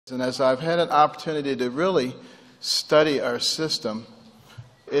And as I've had an opportunity to really study our system,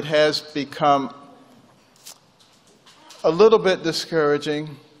 it has become a little bit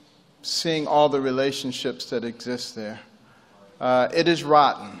discouraging seeing all the relationships that exist there. It is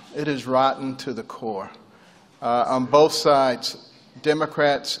rotten. It is rotten to the core on both sides,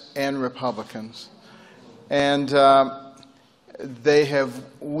 Democrats and Republicans. And they have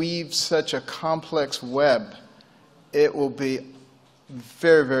weaved such a complex web, it will be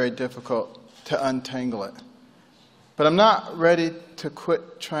very, very difficult to untangle it. But I'm not ready to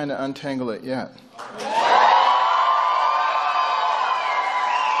quit trying to untangle it yet.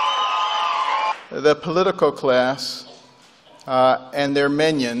 The political class and their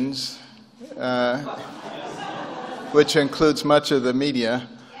minions, which includes much of the media,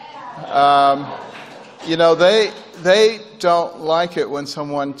 you know, they don't like it when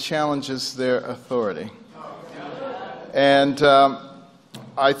someone challenges their authority. And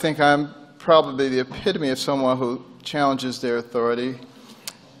I think I'm probably the epitome of someone who challenges their authority.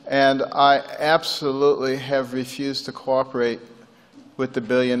 And I absolutely have refused to cooperate with the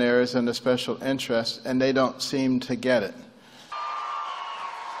billionaires and the special interests, and they don't seem to get it.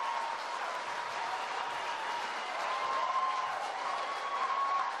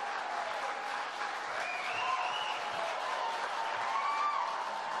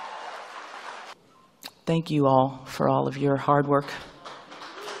 Thank you all for all of your hard work.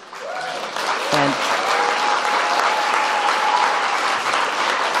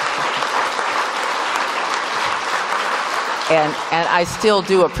 And I still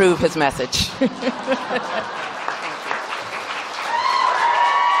do approve his message.